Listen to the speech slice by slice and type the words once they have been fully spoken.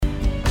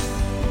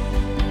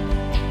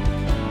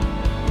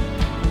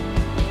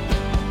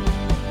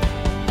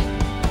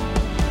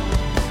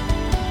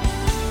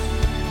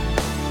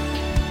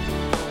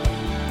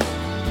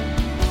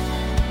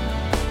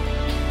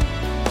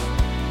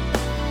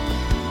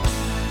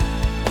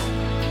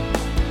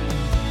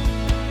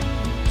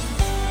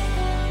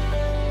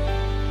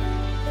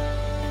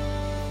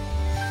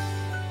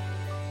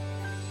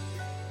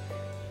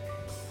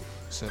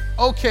said,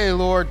 okay,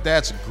 Lord,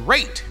 that's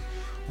great.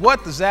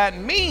 What does that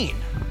mean?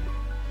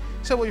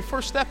 He said, well, your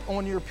first step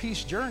on your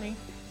peace journey,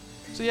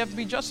 so you have to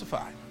be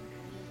justified.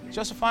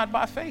 Justified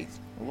by faith.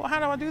 Well, how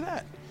do I do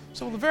that?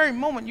 So the very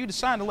moment you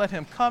decide to let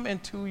him come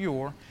into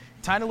your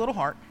tiny little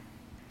heart,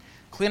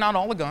 clean out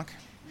all the gunk,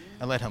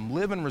 and let him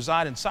live and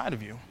reside inside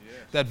of you,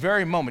 that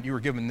very moment you were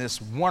given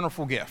this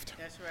wonderful gift.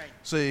 That's right.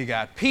 So you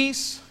got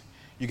peace,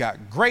 you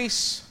got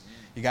grace,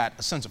 you got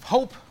a sense of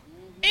hope,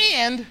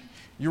 and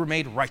you were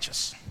made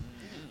righteous.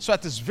 So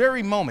at this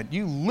very moment,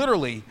 you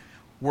literally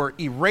were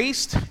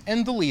erased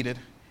and deleted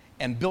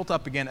and built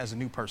up again as a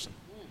new person.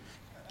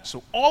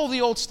 So all the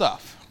old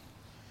stuff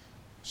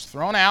was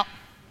thrown out,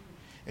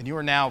 and you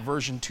are now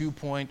version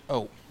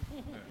 2.0.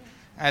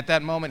 At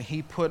that moment,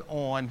 he put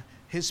on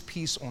his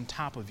peace on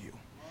top of you,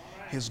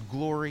 his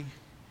glory,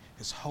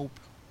 his hope,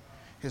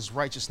 his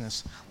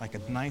righteousness, like a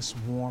nice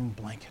warm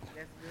blanket,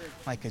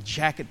 like a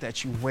jacket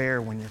that you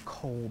wear when you're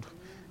cold.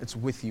 It's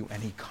with you,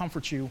 and he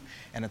comforts you,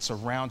 and it's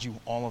around you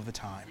all of the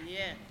time.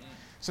 Yeah.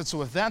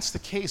 So if that's the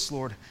case,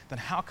 Lord, then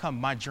how come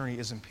my journey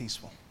isn't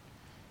peaceful?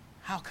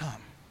 How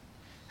come?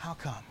 How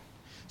come?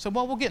 So,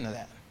 well, we'll get into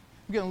that.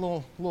 I'm getting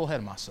a little ahead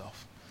of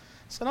myself.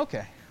 I said,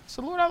 okay.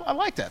 So, Lord, I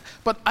like that.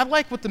 But I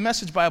like what the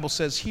Message Bible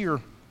says here.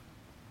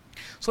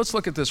 So let's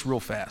look at this real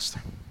fast.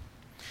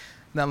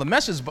 Now, the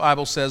Message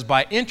Bible says,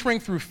 by entering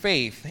through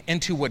faith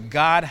into what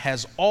God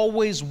has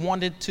always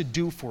wanted to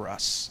do for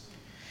us.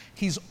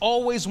 He's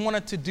always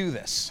wanted to do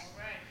this.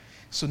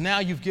 So now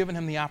you've given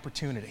him the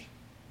opportunity.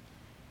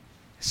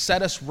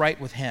 Set us right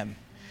with him.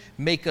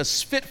 Make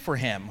us fit for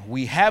him.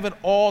 We have it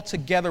all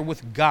together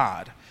with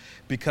God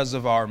because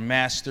of our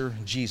Master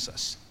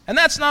Jesus. And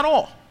that's not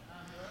all.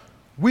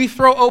 We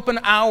throw open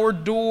our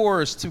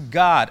doors to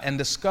God and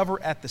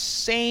discover at the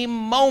same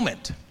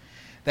moment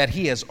that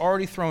he has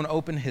already thrown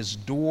open his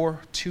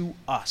door to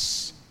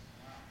us.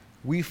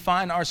 We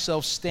find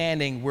ourselves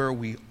standing where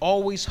we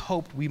always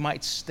hoped we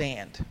might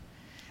stand,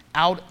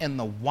 out in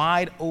the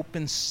wide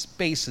open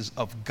spaces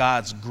of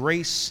God's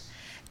grace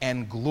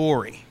and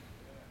glory,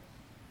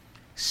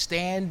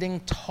 standing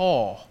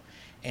tall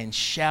and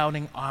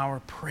shouting our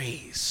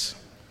praise.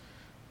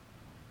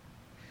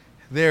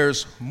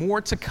 There's more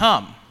to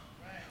come.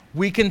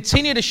 We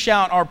continue to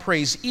shout our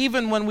praise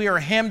even when we are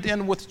hemmed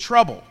in with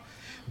trouble,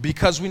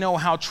 because we know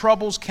how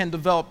troubles can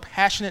develop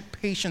passionate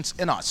patience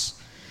in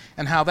us,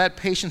 and how that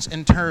patience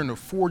in turn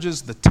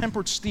forges the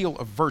tempered steel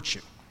of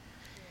virtue,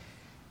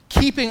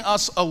 keeping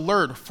us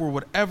alert for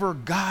whatever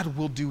God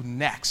will do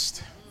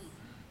next.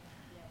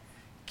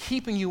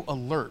 Keeping you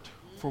alert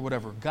for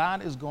whatever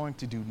God is going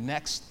to do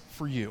next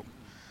for you.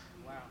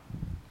 Wow.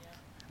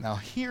 Now,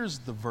 here's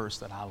the verse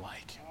that I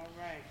like. All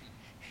right.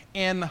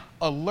 In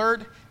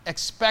alert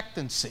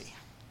expectancy,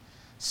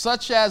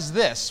 such as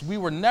this, we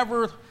were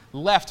never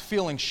left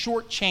feeling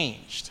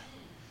shortchanged.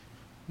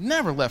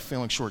 Never left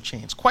feeling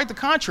shortchanged. Quite the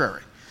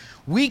contrary.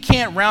 We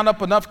can't round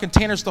up enough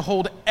containers to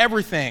hold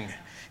everything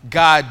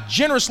God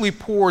generously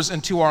pours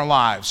into our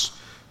lives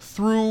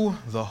through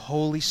the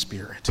Holy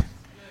Spirit.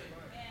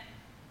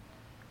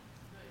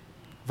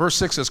 Verse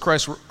 6 says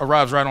Christ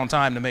arrives right on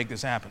time to make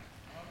this happen.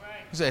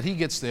 He said he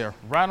gets there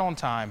right on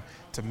time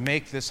to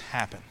make this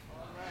happen.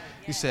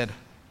 He said,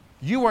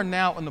 you are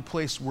now in the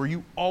place where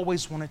you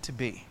always wanted to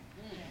be,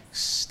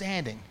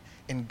 standing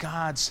in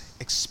God's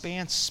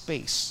expanse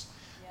space,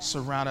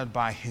 surrounded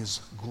by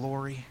his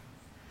glory,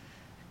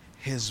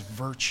 his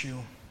virtue,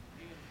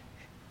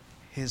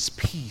 his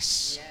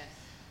peace,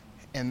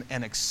 and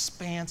an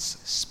expanse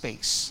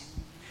space.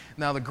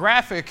 Now, the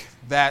graphic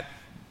that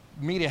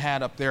media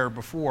had up there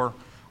before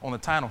on the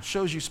title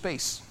shows you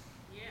space.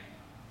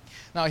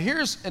 Now,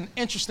 here's an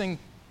interesting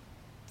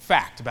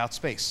fact about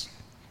space.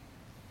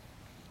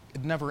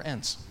 It never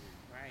ends.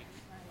 Right.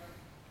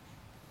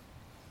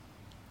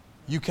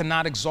 You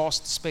cannot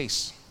exhaust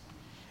space.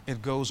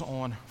 It goes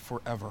on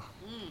forever.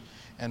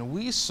 And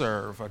we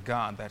serve a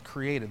God that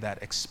created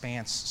that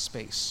expanse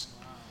space.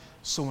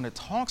 So when it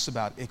talks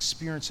about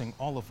experiencing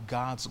all of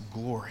God's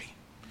glory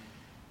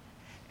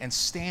and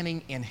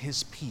standing in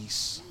his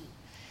peace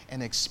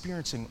and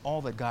experiencing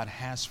all that God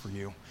has for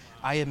you,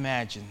 I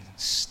imagine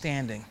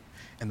standing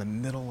in the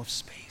middle of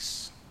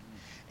space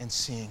and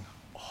seeing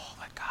all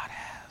that God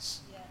has.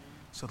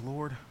 So,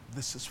 Lord,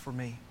 this is for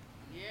me.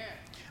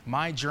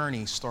 My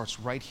journey starts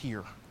right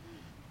here.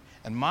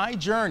 And my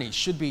journey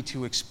should be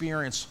to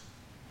experience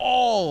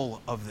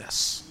all of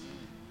this.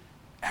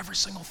 Every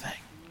single thing.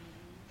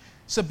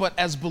 So, but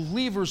as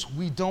believers,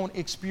 we don't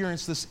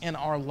experience this in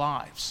our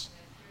lives.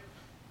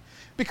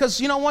 Because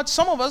you know what?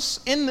 Some of us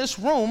in this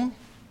room,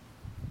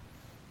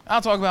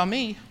 I'll talk about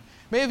me,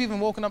 may have even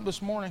woken up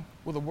this morning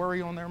with a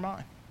worry on their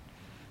mind.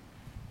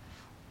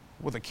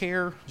 With a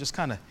care just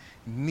kind of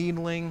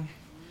needling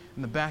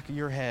in the back of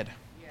your head.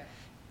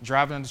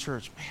 Driving into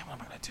church, man, what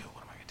am I going to do?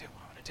 What am I going to do?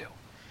 What am I going to do?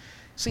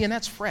 See, and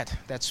that's fret.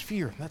 That's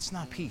fear. That's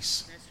not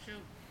peace. That's true.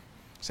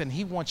 So, and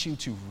he wants you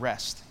to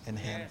rest in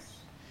him.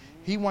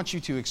 He wants you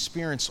to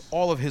experience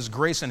all of his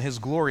grace and his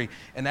glory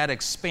in that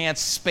expanse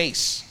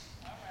space.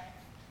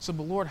 So,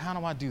 but Lord, how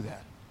do I do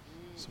that?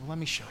 So let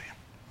me show you.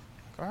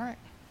 all right.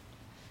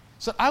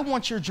 So I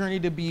want your journey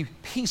to be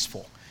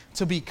peaceful,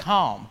 to be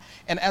calm.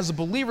 And as a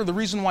believer, the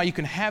reason why you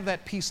can have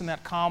that peace and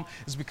that calm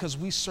is because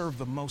we serve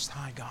the Most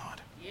High God.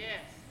 Yes.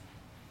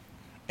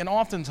 And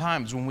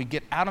oftentimes when we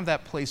get out of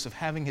that place of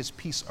having his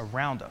peace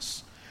around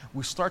us,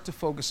 we start to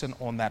focus in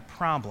on that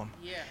problem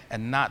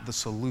and not the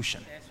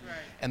solution. That's right.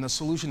 And the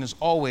solution is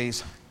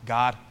always,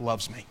 God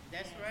loves me.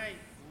 That's right.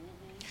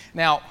 Mm-hmm.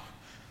 Now,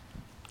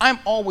 I'm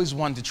always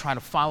one to try to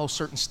follow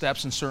certain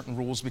steps and certain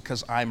rules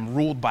because I'm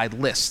ruled by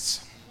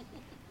lists.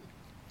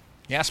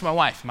 You ask my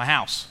wife, my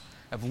house,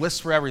 I have lists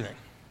for everything.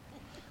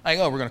 Like,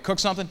 oh, we're going to cook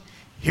something?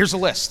 Here's a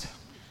list.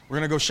 We're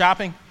going to go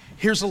shopping?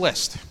 Here's a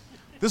list.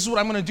 This is what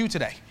I'm going to do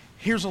today.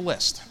 Here's a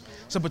list.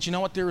 So, but you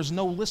know what? There is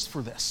no list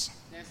for this.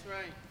 That's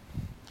right.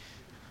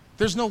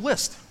 There's no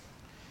list.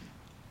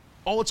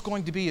 All it's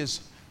going to be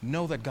is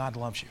know that God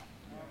loves you.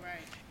 All right.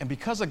 And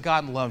because of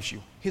God loves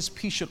you, his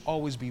peace should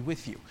always be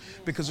with you.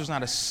 Because there's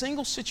not a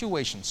single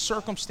situation,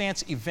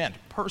 circumstance, event,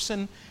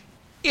 person,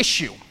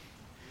 issue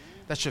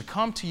that should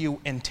come to you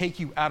and take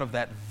you out of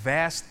that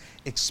vast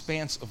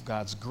expanse of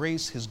God's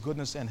grace, his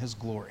goodness, and his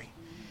glory.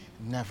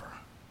 Never.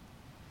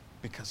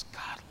 Because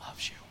God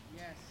loves you.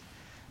 Yes.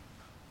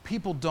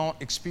 People don't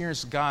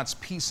experience God's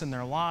peace in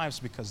their lives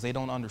because they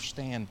don't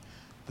understand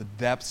the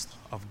depth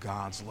of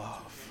God's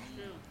love.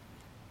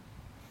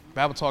 The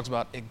Bible talks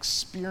about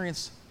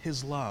experience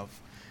his love,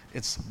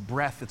 its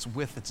breadth, its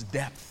width, its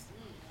depth.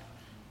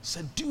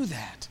 Said, do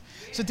that.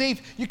 So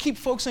Dave, you keep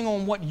focusing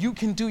on what you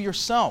can do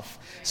yourself.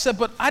 Said,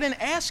 but I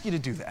didn't ask you to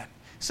do that.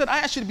 Said, I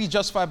asked you to be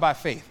justified by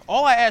faith.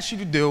 All I asked you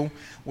to do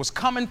was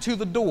come into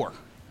the door.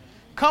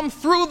 Come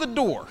through the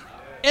door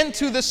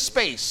into this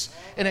space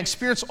and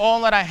experience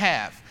all that I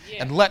have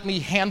and let me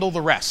handle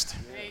the rest.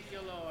 Thank you,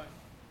 Lord.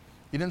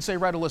 He didn't say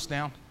write a list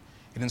down.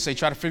 He didn't say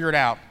try to figure it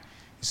out.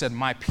 He said,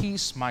 my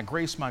peace, my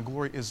grace, my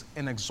glory is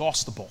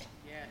inexhaustible.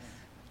 Yes.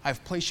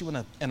 I've placed you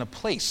in a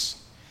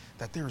place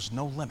that there is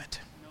no limit.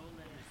 No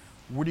limit.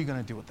 What are you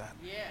going to do with that?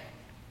 Yeah.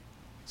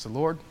 So,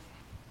 Lord,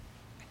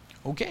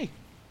 okay.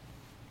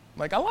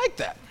 Like, I like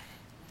that.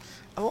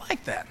 I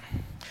like that.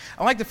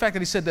 I like the fact that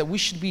he said that we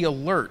should be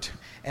alert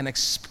and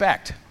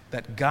expect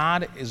that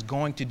God is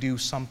going to do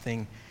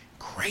something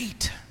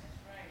great.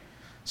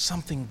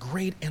 Something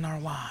great in our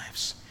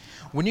lives.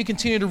 When you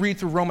continue to read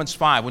through Romans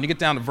 5, when you get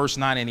down to verse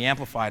 9 in the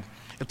Amplified,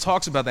 it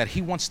talks about that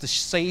he wants to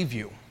save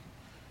you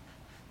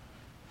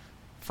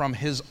from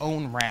his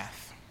own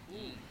wrath.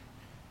 He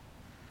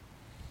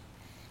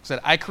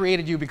said, I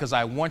created you because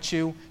I want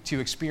you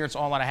to experience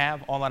all that I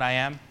have, all that I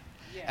am,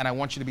 and I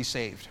want you to be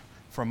saved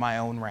from my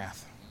own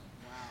wrath.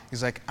 Wow.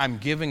 He's like, I'm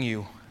giving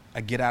you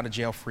a get out of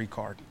jail free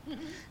card.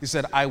 He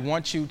said, I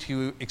want you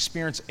to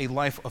experience a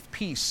life of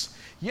peace.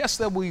 Yes,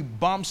 there'll be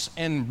bumps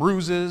and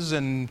bruises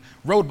and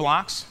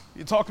roadblocks.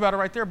 You talked about it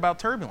right there about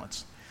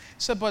turbulence.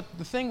 He said, but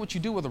the thing what you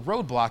do with a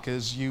roadblock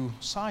is you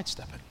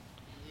sidestep it.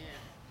 Yeah.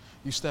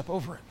 You step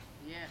over it.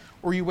 Yeah.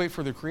 Or you wait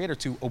for the Creator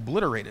to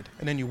obliterate it,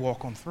 and then you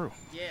walk on through.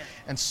 Yeah.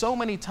 And so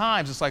many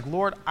times it's like,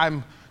 Lord,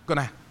 I'm going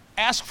to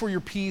ask for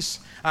your peace.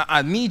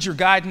 I need your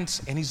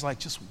guidance. And he's like,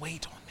 just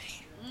wait on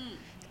me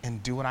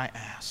and do what I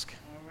ask.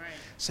 All right.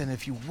 Said,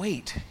 if you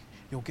wait,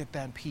 you'll get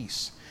that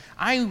peace.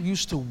 I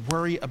used to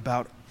worry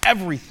about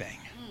everything.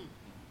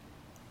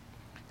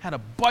 Had a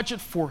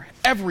budget for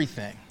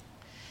everything.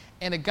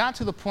 And it got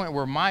to the point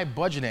where my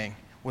budgeting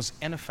was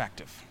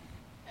ineffective.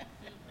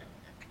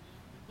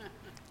 And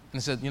I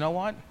said, you know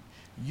what?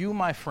 You,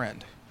 my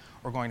friend,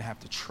 are going to have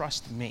to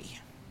trust me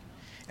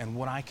and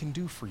what I can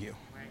do for you.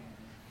 Right.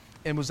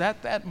 It was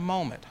at that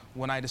moment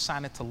when I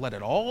decided to let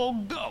it all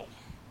go All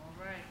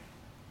right.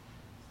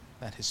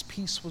 that his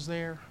peace was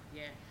there,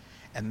 Yeah.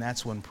 and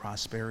that's when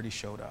prosperity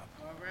showed up.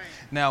 All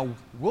right. Now,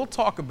 we'll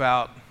talk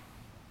about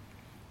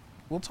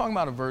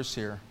a verse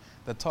here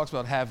that talks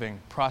about having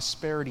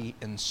prosperity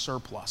in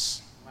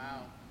surplus.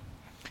 Wow.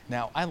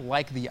 Now, I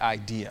like the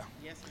idea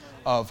Yes,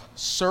 Lord. of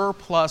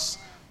surplus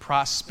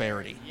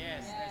prosperity.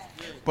 Yes, that's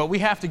good. But we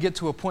have to get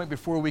to a point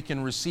before we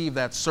can receive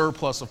that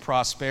surplus of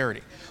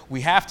prosperity.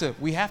 We have to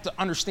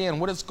understand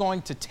what it's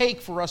going to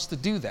take for us to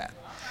do that.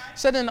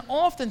 So then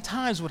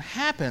oftentimes what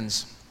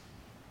happens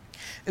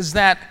is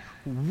that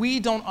we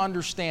don't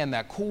understand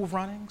that cool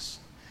runnings,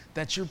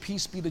 that your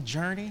peace be the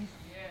journey,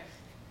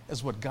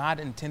 is what God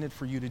intended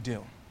for you to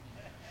do.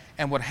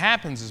 And what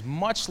happens is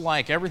much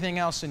like everything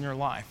else in your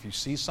life, you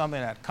see something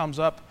that comes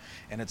up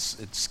and it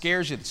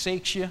scares you, it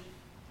shakes you,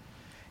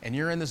 and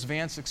you're in this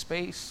vanistic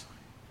space,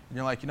 and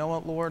you're like, you know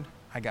what, Lord,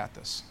 I got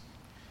this.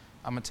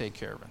 I'm going to take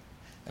care of it.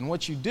 And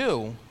what you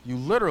do, you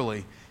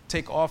literally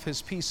take off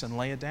his peace and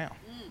lay it down.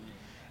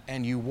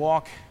 And you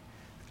walk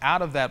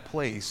out of that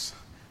place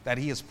that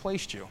he has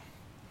placed you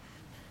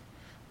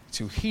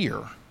to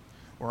here,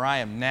 where I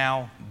am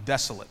now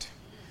desolate,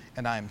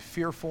 and I am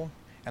fearful,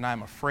 and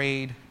I'm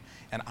afraid,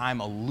 and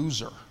I'm a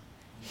loser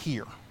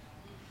here.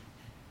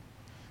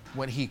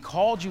 When he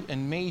called you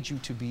and made you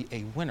to be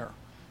a winner,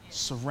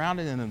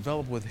 surrounded and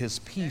enveloped with his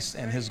peace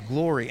and his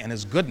glory and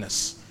his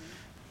goodness,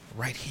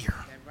 right here.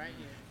 That right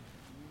here.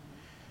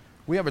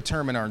 We have a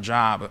term in our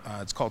job,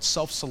 it's called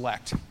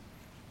self-select.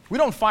 We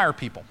don't fire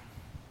people.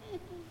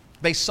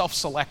 They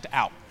self-select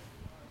out.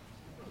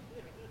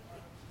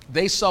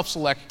 They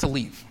self-select to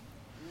leave.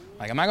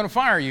 Like, I'm not going to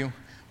fire you,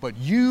 but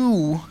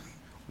you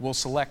will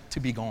select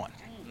to be gone.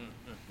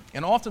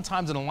 And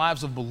oftentimes in the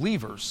lives of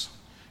believers,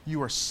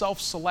 you are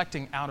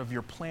self-selecting out of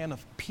your plan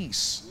of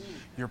peace,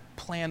 your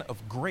plan of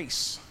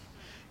grace,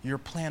 your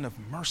plan of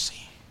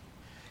mercy.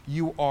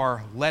 You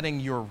are letting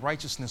your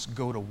righteousness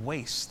go to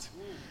waste.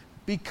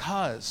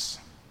 Because,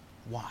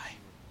 why?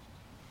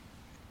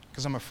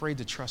 Because I'm afraid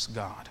to trust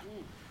God.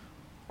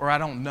 Or I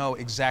don't know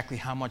exactly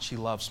how much he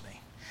loves me.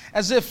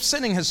 As if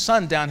sending his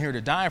son down here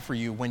to die for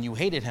you when you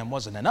hated him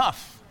wasn't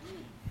enough.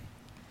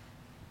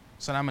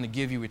 So I'm going to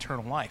give you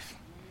eternal life.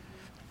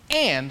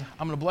 And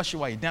I'm going to bless you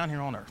while you're down here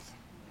on earth.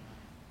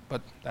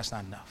 But that's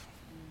not enough.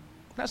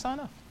 That's not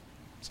enough.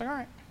 It's like, all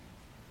right.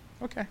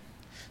 Okay.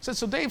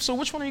 So Dave, so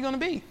which one are you going to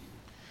be?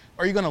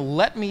 Are you going to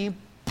let me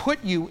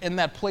put you in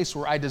that place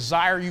where I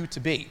desire you to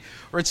be?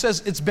 Or it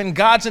says it's been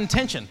God's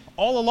intention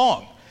all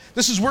along.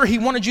 This is where he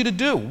wanted you to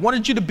do,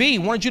 wanted you to be,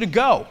 wanted you to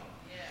go.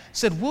 He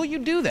said, will you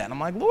do that? I'm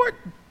like, Lord,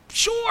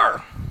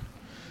 sure.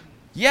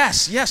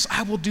 Yes,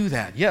 I will do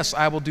that. Yes,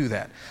 I will do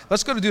that.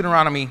 Let's go to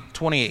Deuteronomy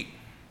 28.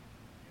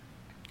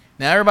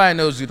 Now, everybody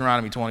knows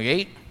Deuteronomy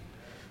 28.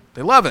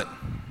 They love it.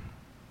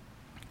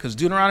 Because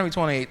Deuteronomy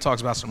 28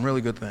 talks about some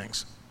really good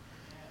things.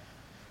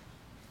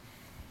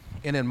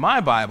 And in my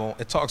Bible,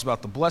 it talks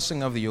about the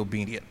blessing of the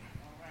obedient.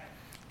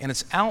 And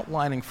it's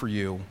outlining for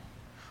you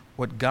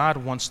what God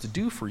wants to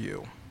do for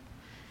you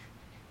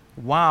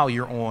while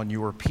you're on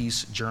your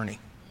peace journey.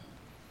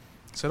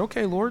 I said,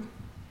 okay, Lord,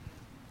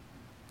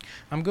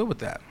 I'm good with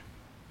that.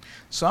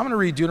 So I'm going to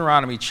read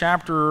Deuteronomy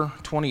chapter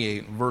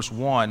 28, verse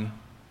 1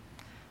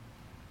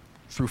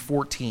 through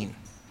 14.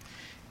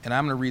 And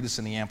I'm going to read this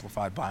in the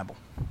Amplified Bible.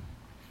 It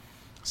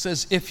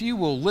says, if you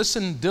will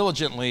listen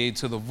diligently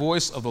to the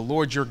voice of the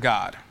Lord your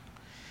God,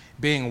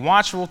 being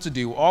watchful to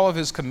do all of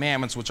his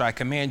commandments which I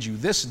command you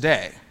this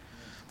day,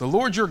 the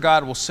Lord your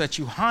God will set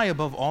you high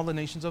above all the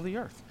nations of the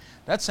earth.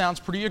 That sounds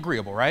pretty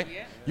agreeable, right?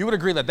 Yeah. You would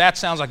agree that that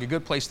sounds like a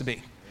good place to be.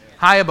 Yeah.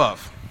 High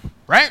above,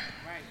 right?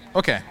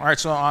 Okay, all right,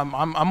 so I'm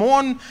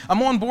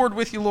on board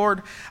with you,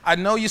 Lord. I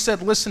know you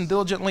said listen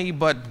diligently,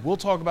 but we'll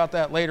talk about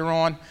that later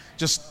on.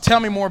 Just tell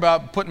me more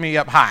about putting me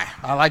up high.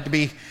 I like to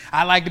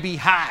be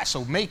high,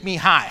 so make me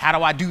high. How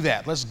do I do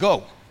that? Let's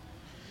go.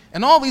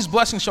 And all these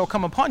blessings shall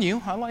come upon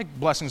you. I like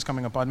blessings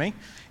coming upon me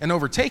and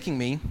overtaking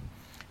me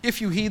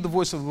if you heed the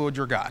voice of the Lord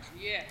your God.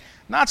 Yeah.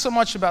 Not so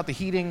much about the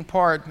heeding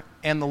part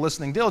and the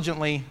listening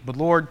diligently, but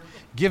Lord,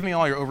 give me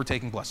all your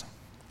overtaking blessing.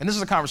 And this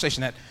is a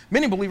conversation that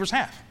many believers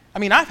have. I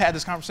mean, I've had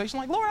this conversation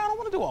like, Lord, I don't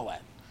want to do all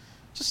that.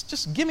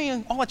 Just give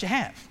me all that you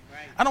have.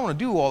 Right. I don't want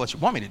to do all that you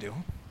want me to do.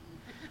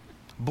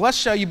 Blessed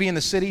shall you be in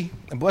the city,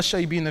 and blessed shall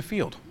you be in the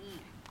field.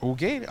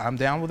 Okay, I'm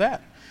down with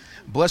that.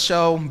 Blessed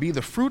shall be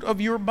the fruit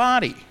of your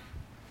body.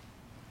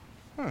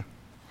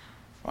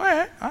 All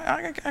right,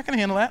 I can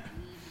handle that.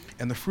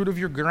 And the fruit of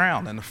your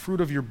ground, and the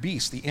fruit of your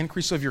beast, the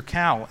increase of your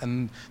cow,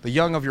 and the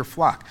young of your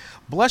flock.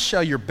 Blessed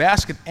shall your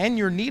basket and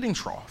your kneading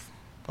trough.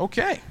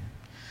 Okay.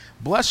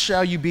 Blessed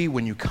shall you be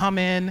when you come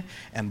in,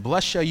 and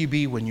blessed shall you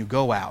be when you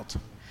go out.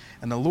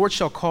 And the Lord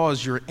shall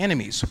cause your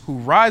enemies who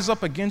rise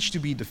up against you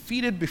to be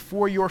defeated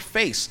before your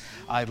face.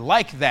 I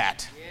like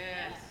that.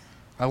 Yes.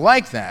 I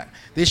like that.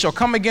 They shall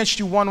come against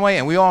you one way,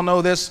 and we all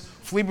know this.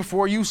 Flee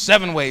before you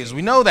 7 ways.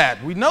 We know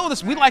that. We know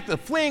this. We like the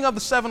fleeing of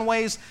the 7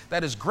 ways.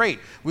 That is great.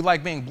 We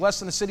like being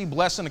blessed in the city,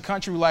 blessed in the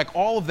country. We like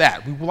all of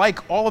that. We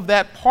like all of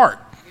that part.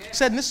 He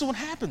said, and this is what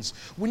happens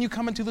when you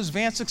come into this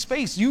Vancic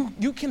space.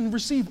 You can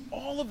receive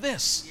all of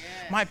this.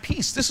 Yes. My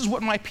peace. This is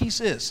what my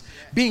peace is.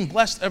 Yes. Being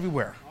blessed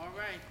everywhere. All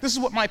right. This is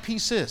what my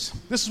peace is.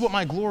 This is what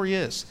my glory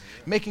is.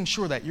 Making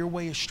sure that your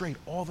way is straight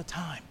all the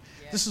time.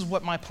 Yes. This is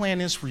what my plan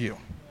is for you.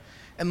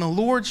 And the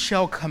Lord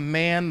shall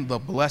command the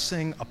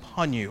blessing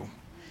upon you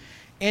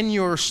in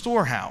your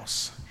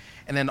storehouse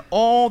and in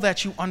all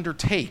that you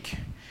undertake.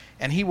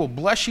 And he will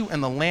bless you in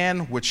the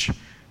land which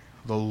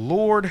the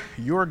Lord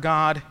your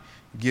God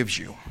gives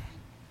you.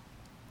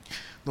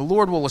 The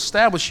Lord will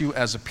establish you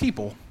as a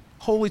people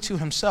holy to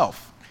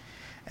himself,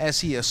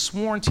 as he has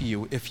sworn to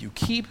you, if you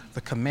keep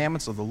the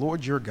commandments of the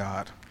Lord your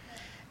God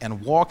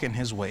and walk in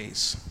his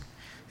ways.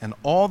 And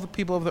all the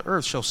people of the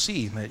earth shall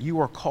see that you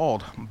are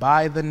called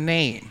by the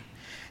name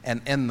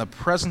and in the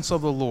presence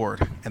of the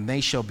Lord, and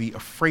they shall be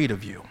afraid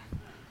of you.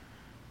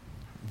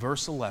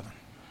 Verse 11.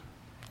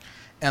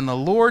 And the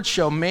Lord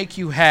shall make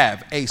you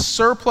have a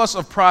surplus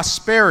of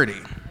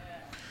prosperity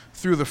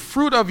through the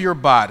fruit of your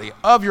body,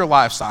 of your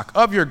livestock,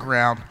 of your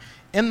ground,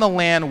 in the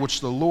land which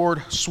the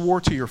Lord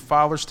swore to your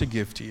fathers to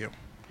give to you.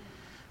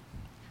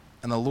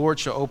 And the Lord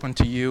shall open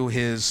to you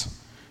his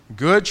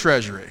good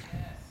treasury,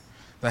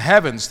 the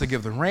heavens, to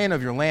give the rain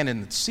of your land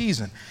in its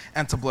season,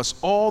 and to bless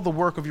all the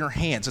work of your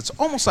hands. It's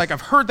almost like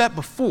I've heard that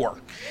before.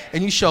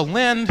 And you shall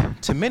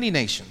lend to many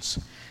nations,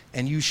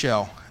 and you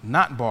shall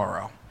not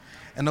borrow.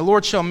 And the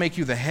Lord shall make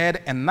you the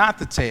head and not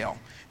the tail.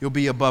 You'll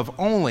be above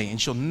only,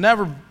 and shall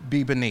never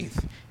be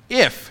beneath,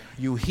 if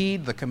you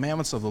heed the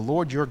commandments of the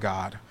Lord your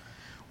God,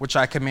 which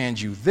I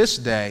command you this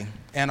day,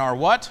 and are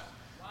what?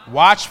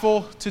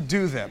 Watchful to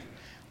do them.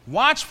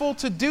 Watchful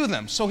to do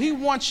them. So he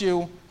wants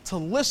you to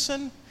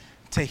listen,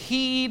 to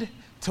heed,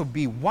 to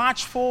be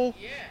watchful,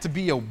 to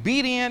be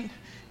obedient.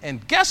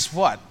 And guess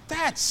what?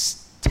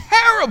 That's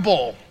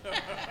terrible.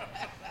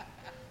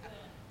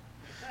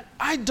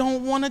 I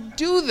don't want to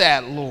do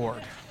that,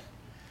 Lord.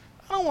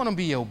 I don't want to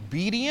be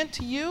obedient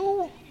to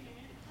you.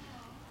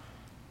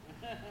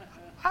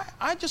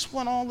 I just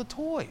want all the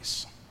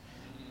toys.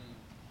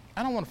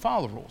 I don't want to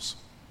follow the rules.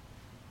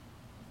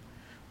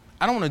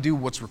 I don't want to do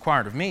what's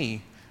required of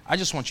me. I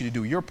just want you to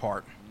do your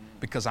part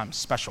because I'm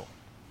special.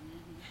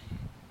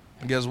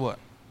 And guess what?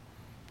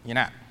 You're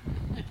not.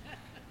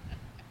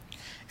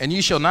 And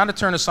ye shall not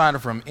turn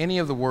aside from any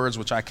of the words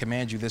which I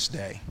command you this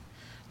day,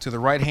 to the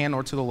right hand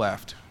or to the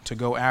left, to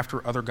go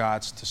after other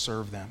gods to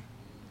serve them.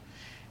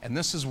 And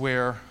this is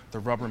where the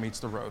rubber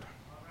meets the road.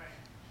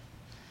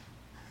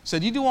 So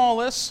you do all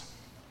this,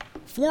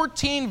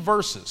 14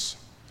 verses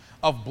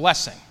of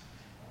blessing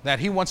that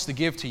he wants to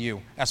give to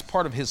you as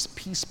part of his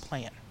peace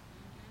plan.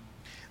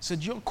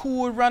 Said, your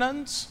cool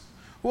runnings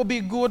will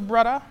be good,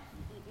 brother,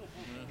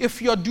 if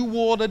you do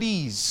all of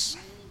these.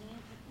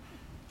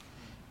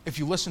 If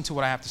you listen to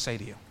what I have to say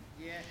to you.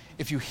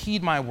 If you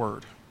heed my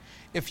word.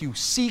 If you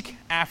seek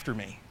after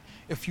me.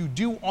 If you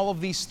do all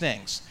of these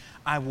things,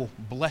 I will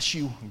bless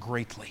you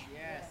greatly.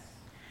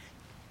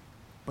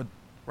 But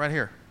right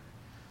here,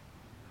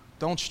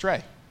 don't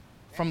stray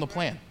from the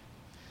plan.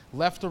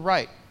 Left or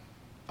right,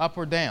 up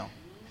or down.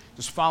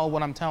 Just follow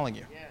what I'm telling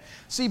you.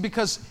 See,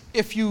 because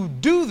if you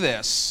do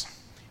this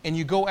and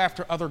you go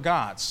after other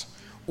gods,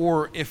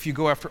 or if you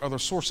go after other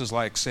sources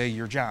like, say,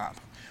 your job,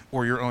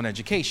 or your own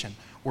education,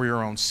 or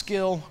your own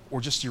skill, or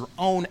just your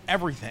own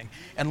everything,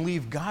 and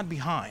leave God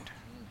behind,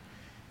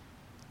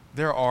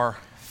 there are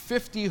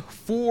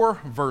 54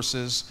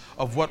 verses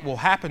of what will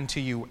happen to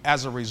you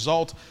as a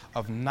result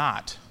of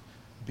not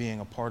being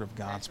a part of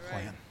God's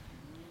plan.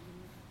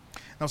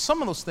 Now,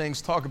 some of those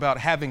things talk about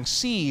having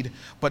seed,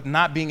 but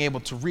not being able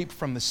to reap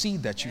from the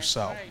seed that you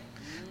sow.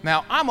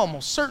 Now, I'm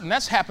almost certain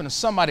that's happened to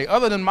somebody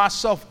other than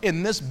myself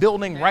in this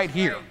building right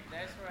here.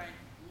 That's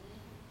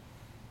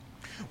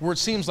right. Where it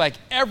seems like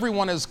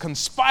everyone is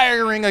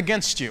conspiring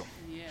against you.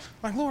 Yeah.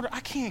 Like, Lord, I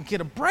can't get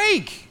a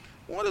break.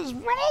 What is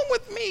wrong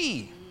with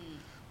me?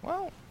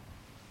 Well,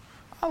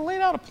 I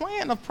laid out a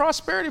plan of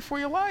prosperity for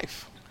your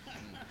life.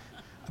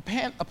 A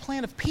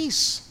plan of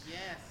peace. Yes.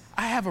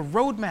 I have a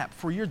roadmap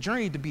for your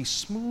journey to be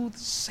smooth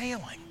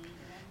sailing.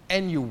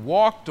 And you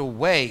walked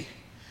away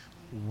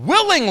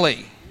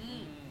willingly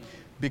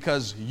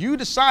because you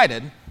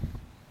decided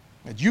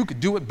that you could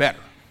do it better.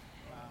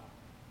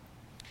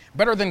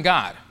 Better than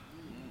God,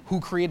 who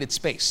created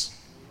space.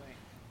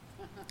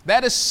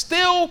 That is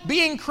still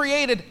being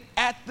created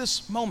at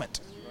this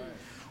moment.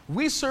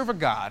 We serve a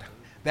God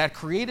that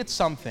created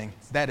something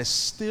that is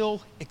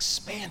still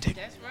expanding.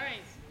 That's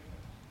right.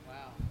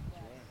 Wow.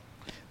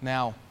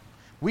 Now,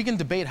 we can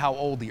debate how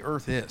old the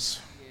earth is.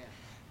 Yeah.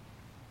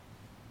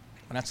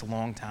 And that's a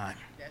long time.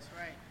 That's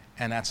right.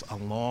 And that's a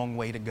long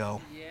way to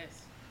go. Yes.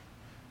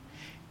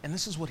 And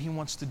this is what he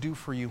wants to do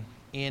for you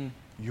in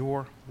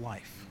your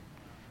life.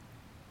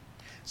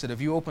 He said,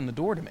 if you open the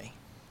door to me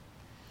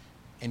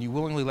and you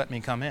willingly let me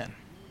come in,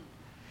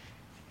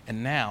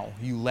 and now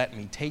you let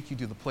me take you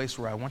to the place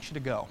where I want you to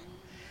go,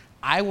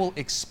 I will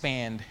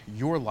expand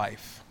your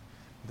life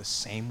the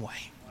same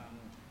way. Wow.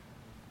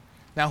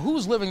 Now,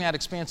 who's living that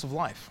expansive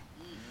life?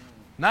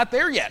 Not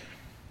there yet.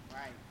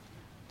 Right.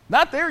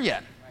 Not there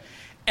yet. Right.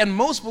 And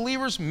most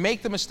believers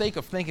make the mistake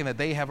of thinking that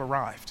they have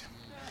arrived.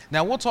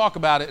 Now, we'll talk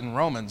about it in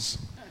Romans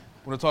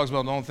when it talks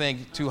about don't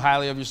think too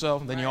highly of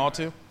yourself than you ought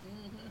to.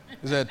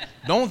 It said,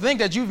 don't think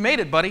that you've made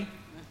it, buddy.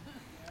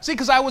 See,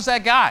 because I was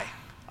that guy.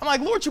 I'm like,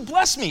 Lord, you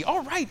bless me.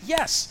 All right,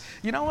 yes.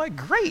 You know what?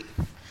 Great.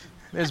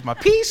 There's my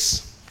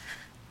peace.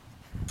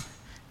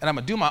 And I'm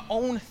going to do my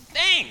own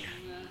thing.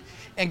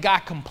 And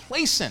got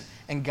complacent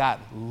and got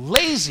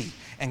lazy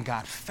and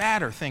got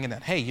fatter thinking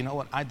that, hey, you know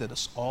what? I did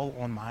this all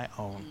on my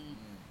own.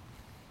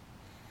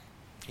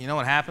 You know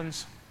what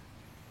happens?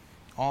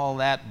 All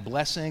that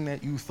blessing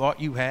that you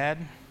thought you had,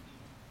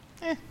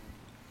 it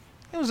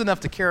was enough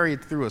to carry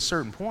it through a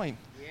certain point.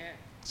 Yeah.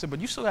 I said, but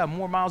you still have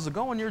more miles to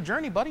go on your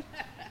journey, buddy.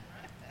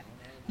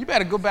 You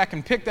better go back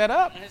and pick that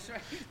up. That's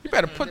right. You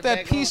better put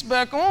that peace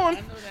back on,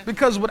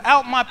 because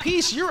without my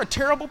peace, you're a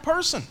terrible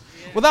person.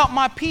 Without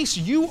my peace,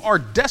 you are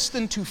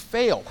destined to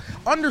fail.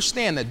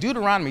 Understand that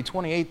Deuteronomy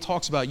 28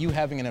 talks about you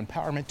having an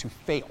empowerment to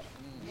fail.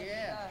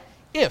 Yeah.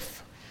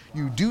 If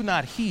you do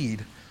not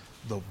heed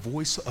the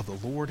voice of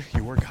the Lord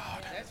your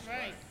God. That's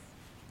right.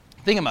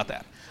 Think about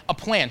that. A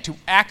plan to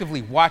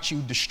actively watch you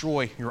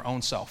destroy your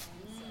own self.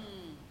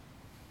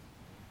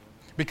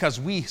 Because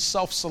we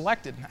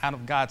self-selected out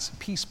of God's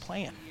peace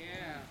plan.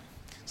 Yeah.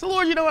 So,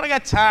 Lord, you know what? I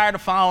got tired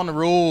of following the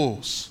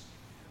rules.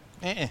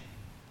 I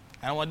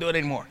don't want to do it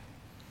anymore.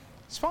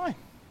 It's fine.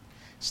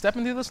 Step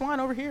into this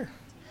line over here.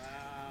 Wow.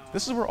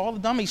 This is where all the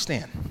dummies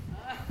stand.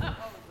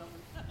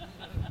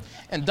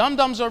 And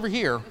dum-dums over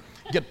here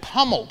get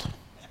pummeled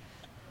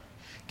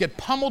get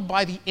pummeled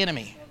by the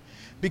enemy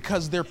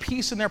because their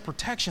peace and their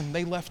protection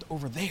they left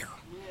over there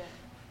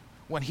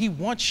when he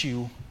wants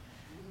you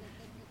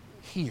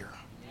here.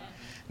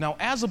 Now,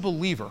 as a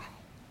believer,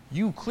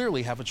 you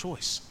clearly have a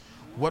choice.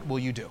 What will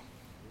you do?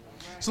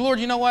 So, Lord,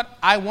 you know what?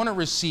 I want to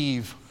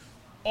receive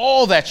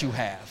all that you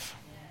have.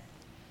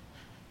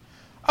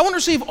 I want to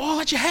receive all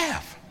that you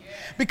have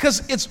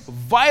because it's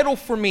vital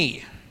for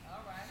me.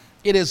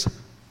 It is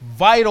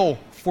vital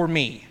for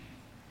me.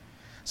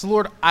 So,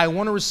 Lord, I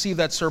want to receive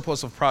that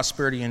surplus of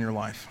prosperity in your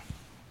life.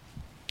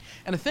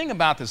 And the thing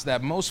about this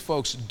that most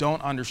folks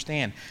don't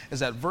understand is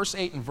that verse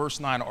 8 and verse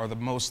 9 are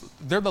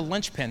they're the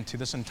linchpin to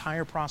this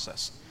entire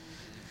process.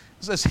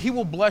 It says, he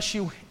will bless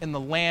you in the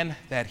land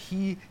that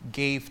he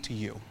gave to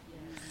you.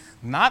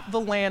 Not the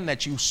land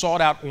that you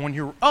sought out on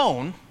your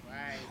own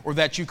or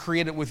that you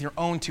created with your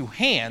own two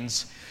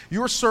hands.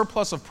 Your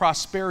surplus of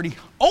prosperity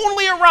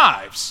only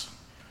arrives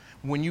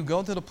when you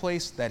go to the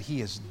place that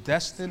he is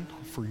destined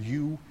for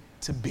you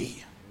to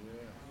be.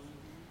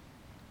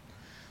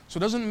 So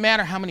it doesn't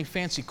matter how many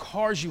fancy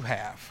cars you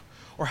have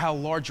or how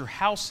large your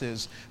house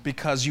is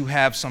because you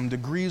have some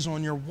degrees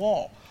on your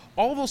wall.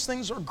 All those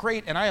things are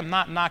great, and I am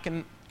not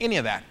knocking any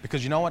of that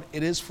because you know what?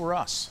 It is for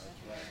us.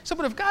 So,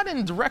 but if God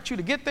didn't direct you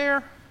to get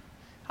there,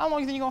 how long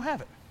do you think you're going to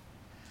have it?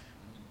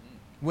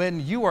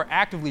 When you are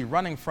actively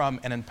running from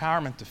an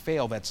empowerment to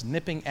fail that's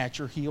nipping at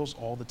your heels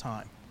all the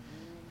time.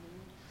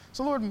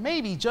 So, Lord,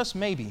 maybe, just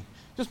maybe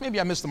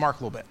I missed the mark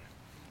a little bit.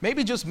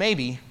 Maybe, just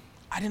maybe,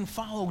 I didn't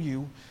follow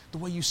you the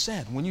way you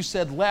said. When you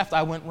said left,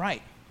 I went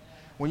right.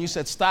 When you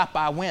said stop,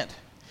 I went.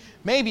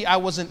 Maybe I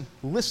wasn't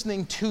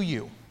listening to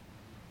you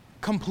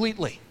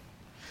completely.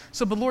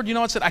 So, but Lord, you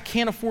know what? I said, I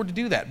can't afford to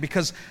do that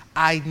because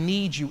I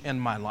need you in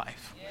my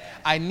life.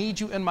 I need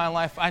you in my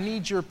life. I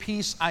need your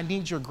peace. I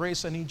need your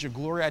grace. I need your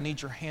glory. I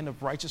need your hand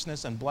of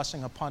righteousness and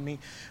blessing upon me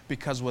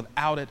because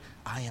without it,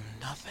 I am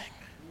nothing.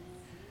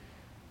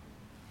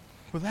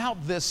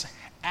 Without this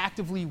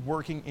actively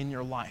working in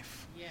your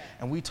life,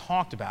 and we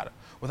talked about it,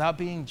 without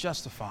being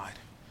justified,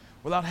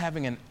 without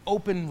having an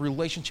open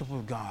relationship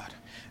with God,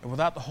 and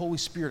without the Holy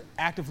Spirit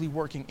actively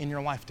working in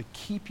your life to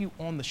keep you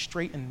on the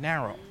straight and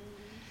narrow,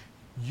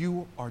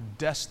 you are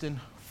destined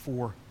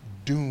for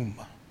doom.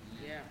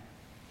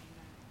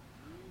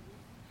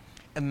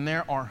 And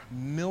there are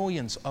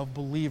millions of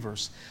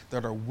believers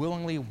that are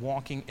willingly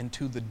walking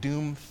into the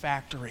doom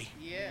factory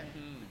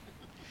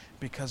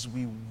because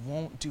we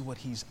won't do what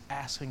he's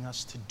asking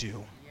us to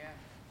do.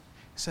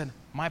 He said,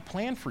 my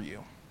plan for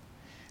you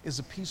is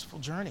a peaceful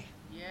journey.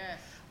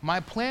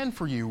 My plan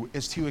for you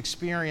is to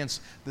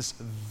experience this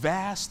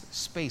vast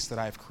space that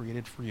I've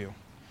created for you.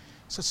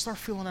 So start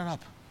filling it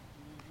up.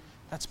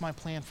 That's my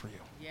plan for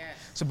you.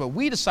 So, but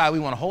we decide we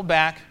want to hold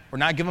back or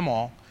not give them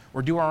all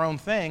or do our own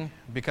thing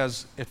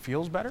because it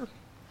feels better?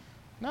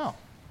 No.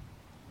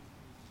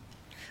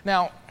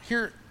 Now,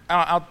 here,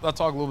 I'll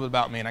talk a little bit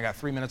about me, and I got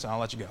 3 minutes, and I'll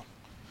let you go.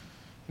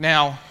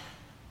 Now,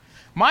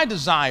 my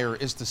desire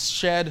is to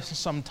shed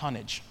some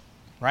tonnage,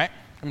 right?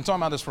 I've been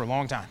talking about this for a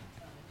long time.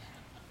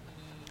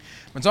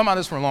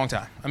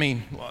 I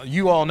mean, well,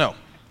 you all know.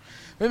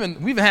 We've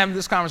been having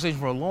this conversation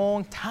for a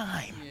long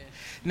time.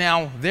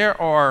 Now,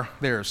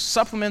 there's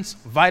supplements,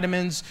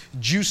 vitamins,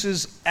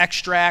 juices,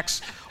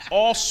 extracts,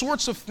 all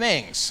sorts of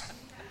things.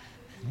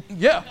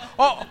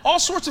 All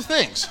sorts of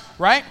things,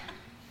 right?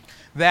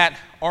 That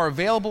are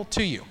available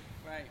to you.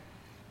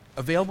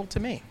 Available to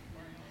me.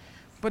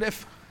 But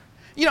if,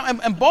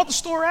 and bought the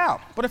store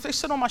out. But if they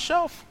sit on my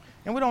shelf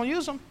and we don't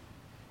use them,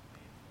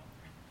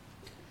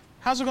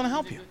 how's it going to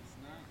help you?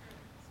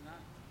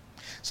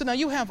 So now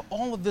you have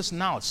all of this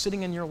knowledge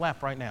sitting in your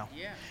lap right now.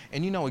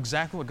 And you know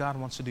exactly what God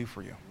wants to do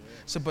for you.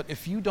 So, but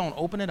if you don't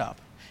open it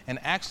up and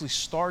actually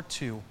start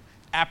to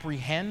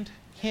apprehend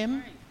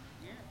him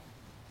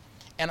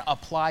and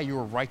apply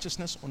your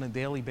righteousness on a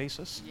daily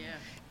basis,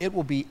 it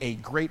will be a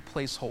great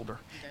placeholder.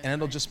 And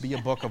it'll just be a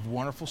book of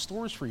wonderful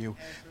stories for you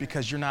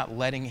because you're not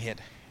letting it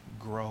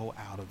grow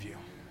out of you.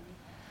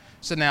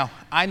 So now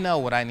I know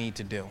what I need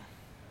to do. I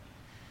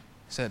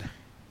said,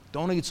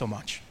 don't eat so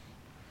much.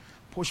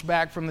 Push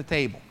back from the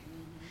table.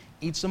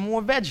 Eat some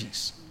more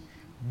veggies.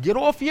 Get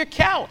off your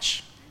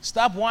couch.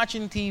 Stop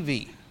watching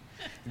TV.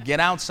 Get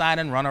outside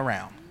and run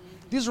around.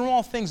 These are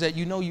all things that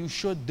you know you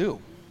should do.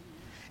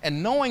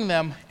 And knowing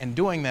them and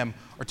doing them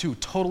are two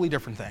totally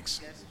different things.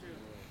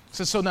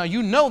 So now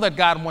you know that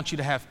God wants you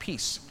to have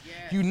peace.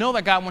 You know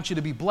that God wants you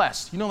to be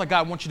blessed. You know that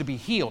God wants you to be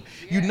healed.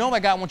 You know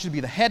that God wants you to be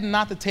the head and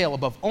not the tail,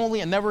 above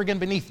only and never again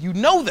beneath. You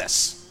know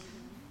this.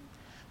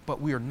 But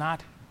we are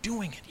not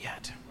doing it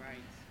yet.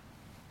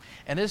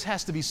 And this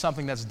has to be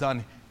something that's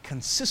done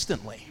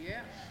consistently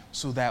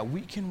so that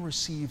we can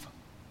receive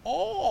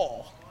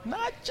all,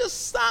 not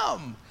just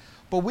some,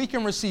 but we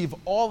can receive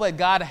all that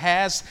God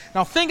has.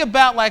 Now think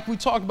about, like we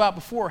talked about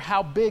before,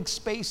 how big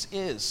space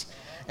is.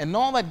 And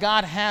all that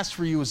God has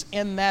for you is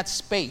in that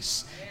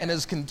space and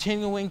is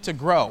continuing to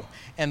grow.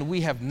 And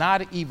we have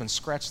not even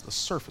scratched the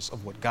surface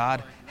of what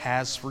God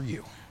has for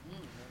you.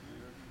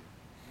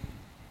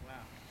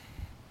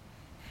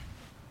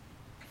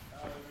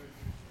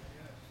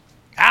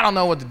 I don't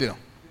know what to do.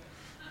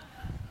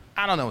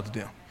 I don't know what to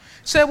do.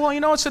 Said, well,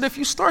 I said, if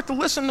you start to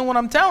listen to what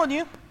I'm telling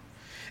you,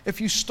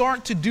 if you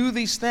start to do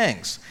these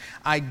things,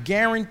 I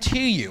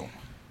guarantee you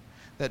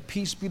that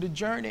peace be the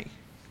journey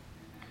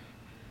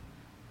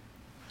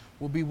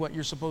will be what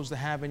you're supposed to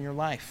have in your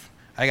life.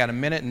 I got a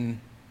minute and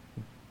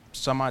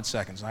some odd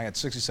seconds. I got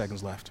 60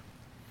 seconds left.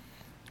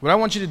 What I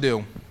want you to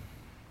do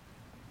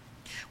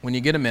when you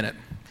get a minute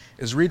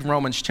is read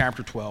Romans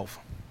chapter 12,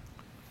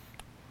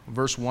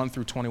 verse 1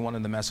 through 21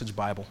 in the Message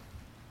Bible.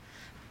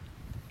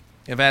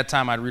 If I had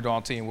time, I'd read it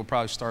all to you, and we'll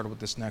probably start with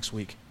this next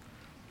week.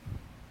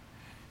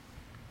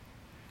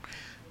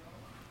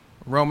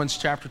 Romans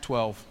chapter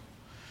 12,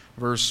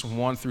 verse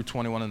 1 through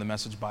 21 in the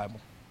Message Bible.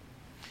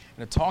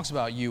 And it talks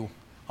about you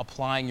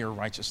applying your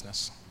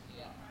righteousness.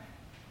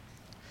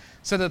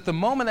 So that the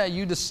moment that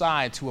you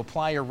decide to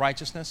apply your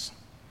righteousness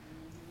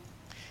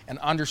and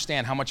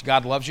understand how much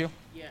God loves you,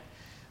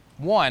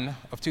 one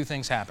of two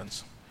things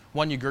happens.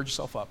 One, you gird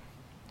yourself up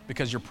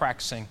because you're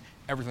practicing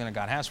everything that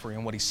God has for you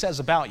and what he says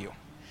about you.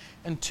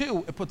 And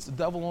two, it puts the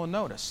devil on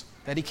notice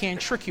that he can't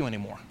trick you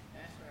anymore.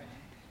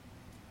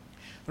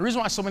 The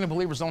reason why so many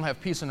believers don't have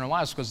peace in their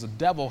lives is because the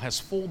devil has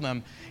fooled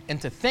them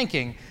into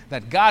thinking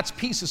that God's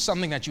peace is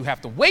something that you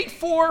have to wait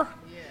for,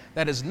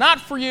 that is not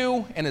for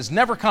you, and is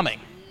never coming.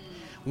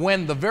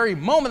 When the very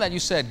moment that you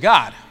said,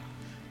 God,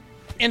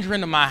 enter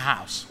into my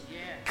house,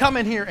 come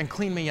in here and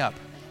clean me up,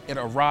 it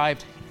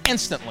arrived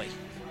instantly.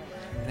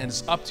 And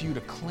it's up to you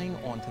to cling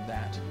onto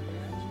that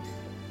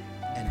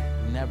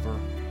and never,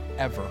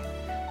 ever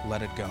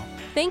let it go.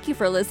 Thank you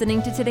for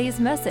listening to today's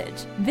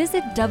message.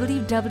 Visit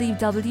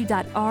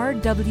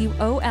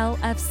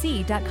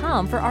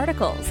www.rwolfc.com for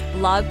articles,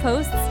 blog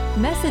posts,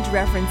 message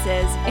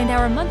references, and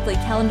our monthly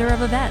calendar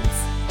of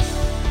events.